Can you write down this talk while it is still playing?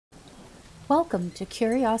Welcome to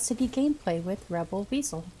Curiosity Gameplay with Rebel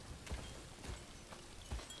Weasel.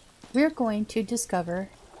 We're going to discover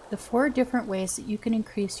the 4 different ways that you can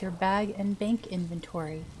increase your bag and bank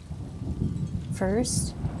inventory.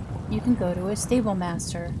 First, you can go to a stable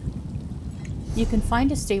master. You can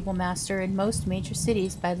find a stable master in most major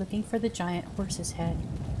cities by looking for the giant horse's head.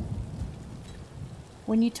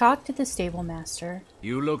 When you talk to the stable master,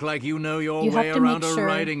 you look like you know your way around a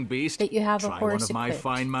riding beast. That you have a horse one of my equipped.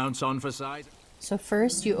 fine mounts on for size. So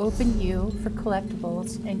first you open U for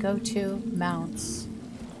collectibles and go to mounts.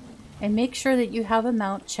 And make sure that you have a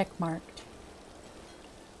mount checkmarked.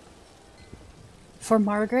 For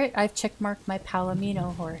Margaret, I've checkmarked my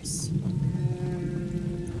Palomino horse.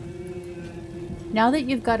 Now that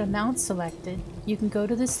you've got a mount selected, you can go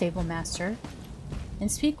to the stable master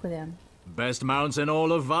and speak with him. Best mounts in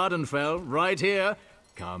all of Vardenfell, right here.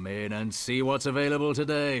 Come in and see what's available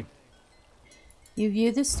today. You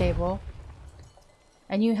view the stable,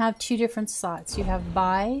 and you have 2 different slots. You have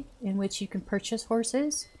buy, in which you can purchase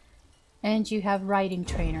horses, and you have riding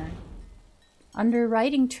trainer. Under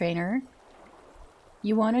riding trainer,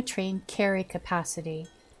 you want to train carry capacity.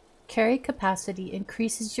 Carry capacity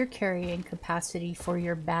increases your carrying capacity for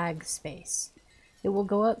your bag space. It will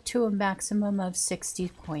go up to a maximum of 60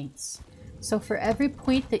 points. So for every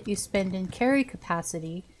point that you spend in carry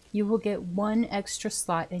capacity, you will get 1 extra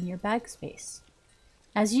slot in your bag space.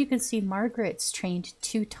 As you can see, Margaret's trained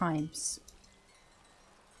 2 times,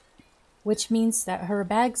 which means that her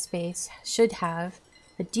bag space should have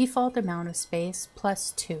the default amount of space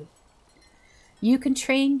plus 2. You can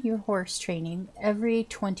train your horse training every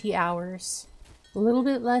 20 hours, a little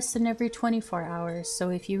bit less than every 24 hours, so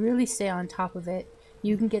if you really stay on top of it,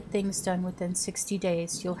 you can get things done within 60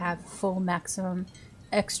 days. You'll have full maximum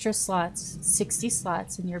extra slots, 60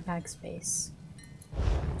 slots in your bag space.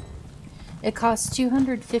 It costs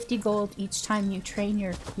 250 gold each time you train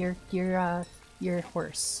your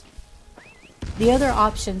horse. The other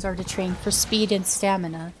options are to train for speed and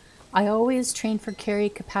stamina. I always train for carry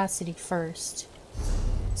capacity first.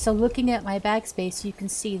 So looking at my bag space, you can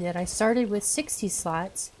see that I started with 60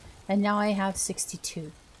 slots and now I have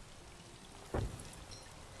 62.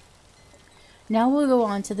 Now we'll go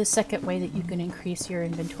on to the second way that you can increase your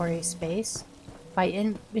inventory space by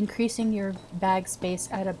increasing your bag space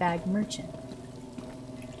at a bag merchant.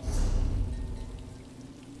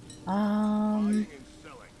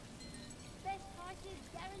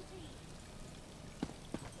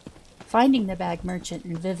 Finding the bag merchant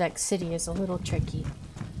in Vivek City is a little tricky,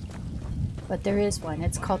 but there is one.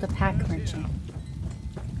 It's called a pack merchant.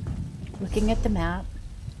 Looking at the map,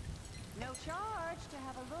 no charge to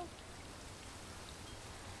have a look.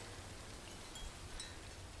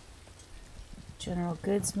 General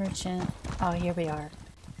goods merchant. Oh, here we are.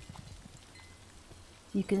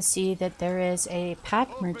 You can see that there is a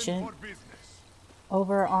pack merchant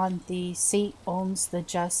over on the St. Olms the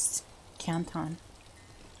Just canton.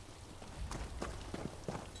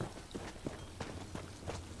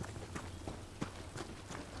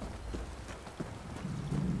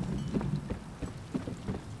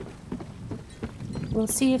 We'll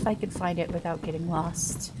see if I can find it without getting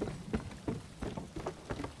lost.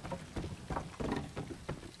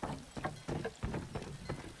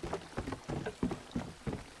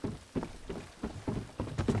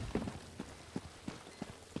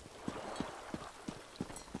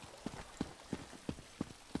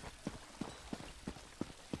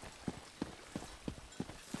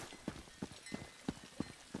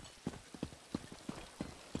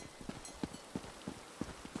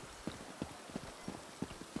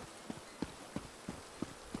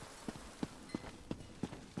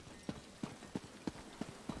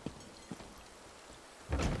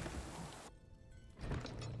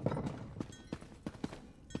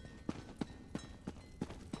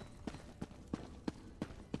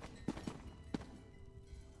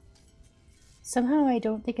 Somehow I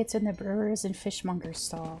don't think it's in the brewer's and fishmonger's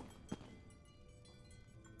stall.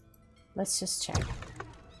 Let's just check.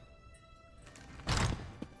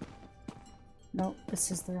 Nope, this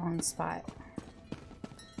is the wrong spot.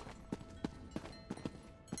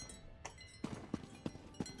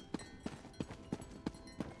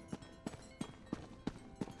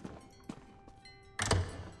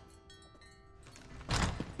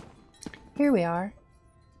 Here we are.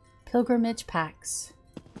 Pilgrimage packs.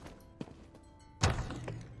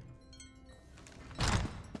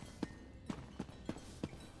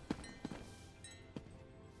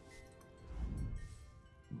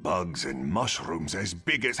 Bugs and mushrooms as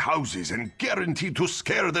big as houses and guaranteed to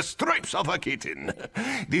scare the stripes off a kitten.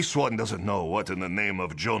 This one doesn't know what in the name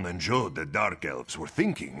of John and Joe the Dark Elves were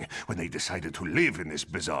thinking when they decided to live in this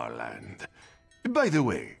bizarre land. By the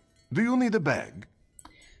way, do you need a bag?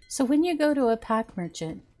 So when you go to a pack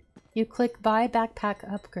merchant, you click Buy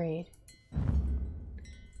Backpack Upgrade.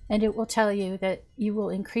 And it will tell you that you will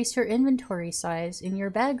increase your inventory size in your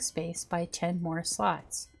bag space by 10 more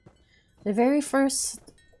slots. The very first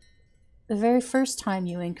time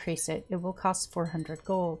you increase it, it will cost 400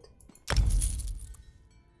 gold.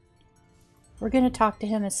 We're going to talk to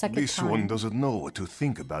him a second time. This one doesn't know what to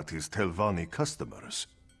think about his Telvanni customers.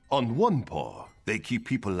 On one paw, they keep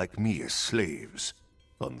people like me as slaves.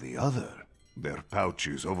 On the other, their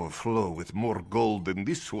pouches overflow with more gold than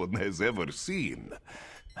this one has ever seen.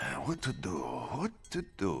 What to do? What to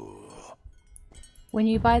do? When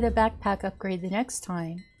you buy the backpack upgrade the next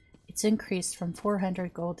time, it's increased from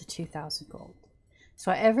 400 gold to 2,000 gold.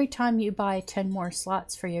 So every time you buy 10 more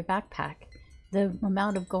slots for your backpack, the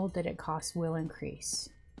amount of gold that it costs will increase.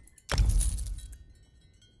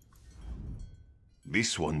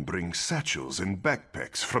 This one brings satchels and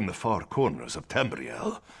backpacks from the far corners of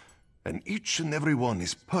Tamriel, and each and every one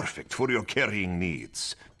is perfect for your carrying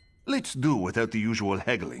needs. Let's do without the usual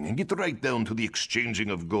haggling and get right down to the exchanging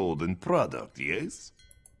of gold and product, yes?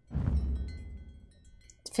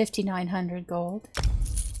 5,900 gold.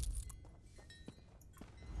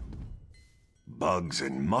 Bugs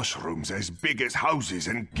and mushrooms as big as houses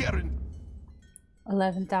and guaranteed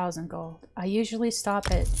 11,000 gold. I usually stop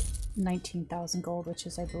at 19,000 gold, which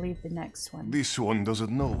is, I believe, the next one. This one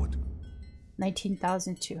doesn't know it.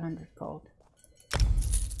 19,200 gold.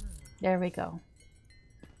 There we go.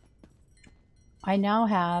 I now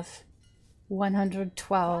have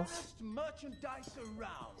 112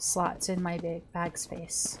 slots in my bag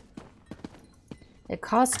space. It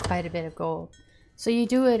costs quite a bit of gold, so you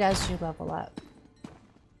do it as you level up.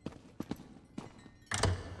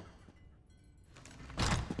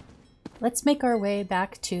 Let's make our way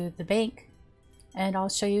back to the bank, and I'll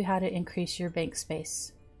show you how to increase your bank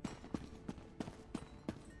space.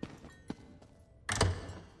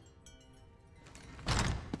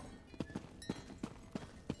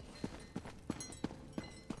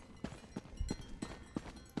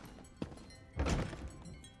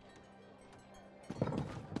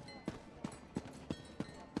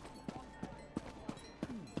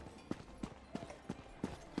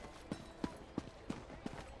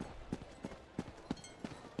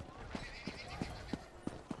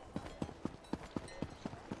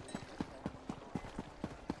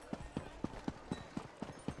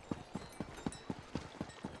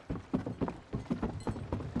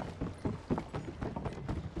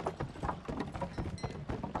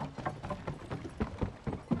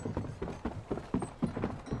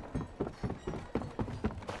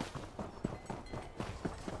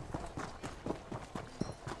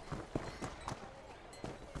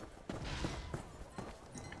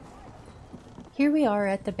 Here we are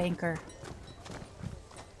at the banker.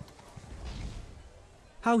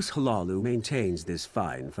 House Halalu maintains this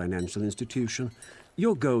fine financial institution.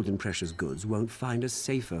 Your gold and precious goods won't find a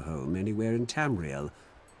safer home anywhere in Tamriel.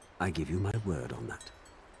 I give you my word on that.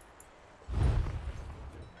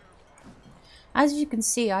 As you can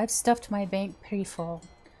see, I've stuffed my bank pretty full.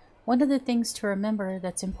 One of the things to remember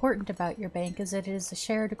that's important about your bank is that it is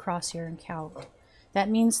shared across your account. That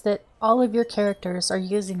means that all of your characters are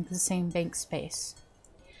using the same bank space.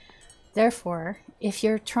 Therefore, if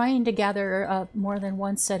you're trying to gather up more than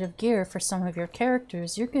one set of gear for some of your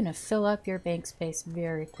characters, you're going to fill up your bank space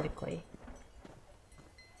very quickly.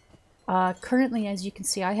 Currently, as you can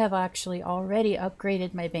see, I have actually already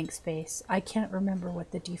upgraded my bank space. I can't remember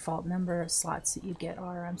what the default number of slots that you get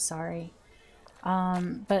are, I'm sorry.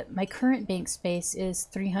 But my current bank space is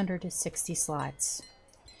 360 slots.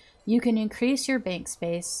 You can increase your bank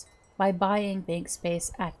space by buying bank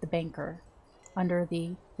space at the banker under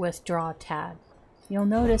the Withdraw tab. You'll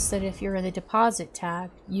notice that if you're in the Deposit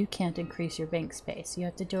tab, you can't increase your bank space. You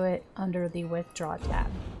have to do it under the Withdraw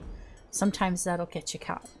tab. Sometimes that'll get you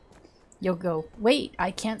caught. You'll go, wait,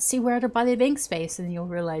 I can't see where to buy the bank space, and you'll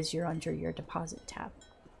realize you're under your Deposit tab.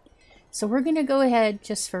 So we're going to go ahead,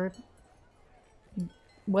 just for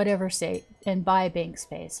whatever sake, and buy bank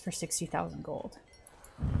space for 60,000 gold.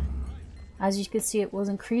 As you can see, it will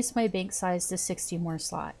increase my bank size to 60 more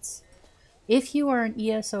slots. If you are an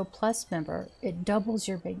ESO Plus member, it doubles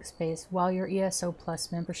your bank space while your ESO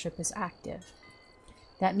Plus membership is active.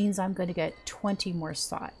 That means I'm going to get 20 more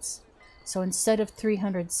slots. So instead of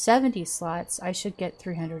 370 slots, I should get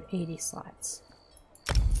 380 slots.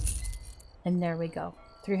 And there we go.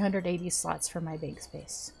 380 slots for my bank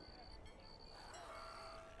space.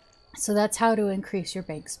 So that's how to increase your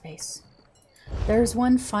bank space. There's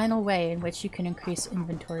one final way in which you can increase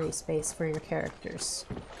inventory space for your characters,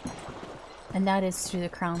 and that is through the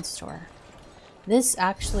crown store. This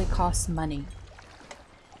actually costs money.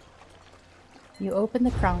 You open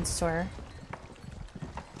the crown store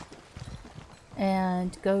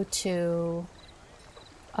and go to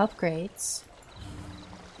upgrades.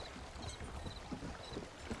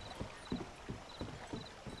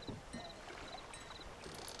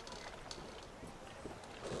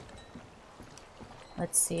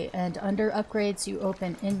 Let's see, and under upgrades you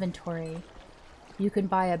open inventory. You can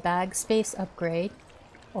buy a bag space upgrade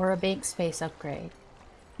or a bank space upgrade.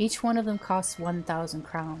 Each one of them costs 1,000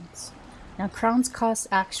 crowns. Now crowns cost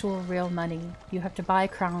actual real money. You have to buy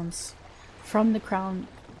crowns from the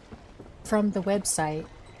website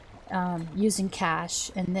using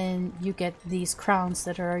cash, and then you get these crowns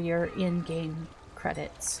that are your in-game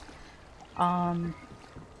credits.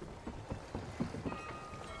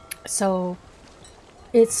 So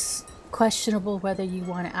it's questionable whether you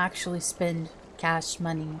want to actually spend cash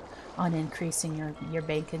money on increasing your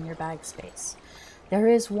bank and your bag space. There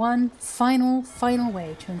is one final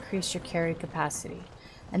way to increase your carry capacity,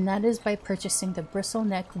 and that is by purchasing the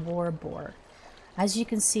Bristleneck War Boar. As you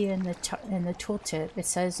can see in the tooltip, it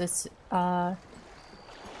says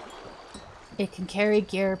it can carry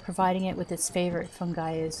gear, providing it with its favorite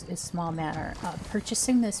fungi is small matter.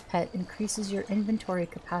 Purchasing this pet increases your inventory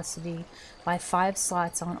capacity by 5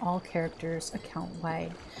 slots on all characters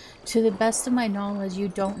account-wide. To the best of my knowledge, you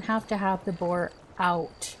don't have to have the boar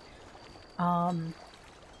out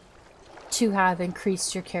to have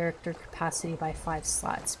increased your character capacity by 5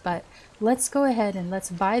 slots. But let's go ahead and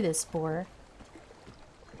let's buy this boar.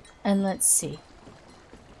 And let's see.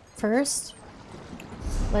 First,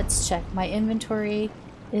 let's check. My inventory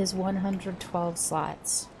is 112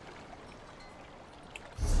 slots.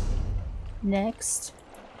 Next,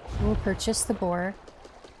 we'll purchase the boar.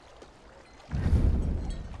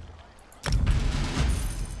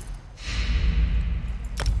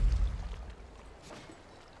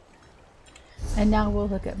 And now we'll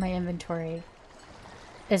look at my inventory.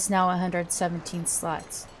 It's now 117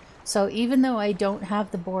 slots. So even though I don't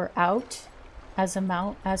have the boar out as a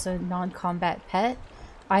mount, as a non-combat pet,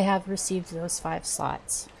 I have received those 5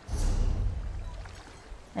 slots.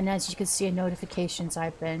 And as you can see in notifications,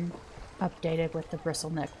 I've been updated with the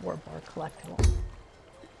Bristleneck War Boar collectible.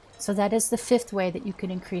 So that is the 5th way that you can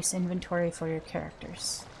increase inventory for your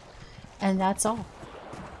characters. And that's all.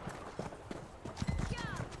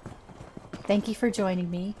 Thank you for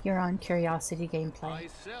joining me here on Curiosity Gameplay. I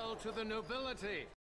sell to the nobility.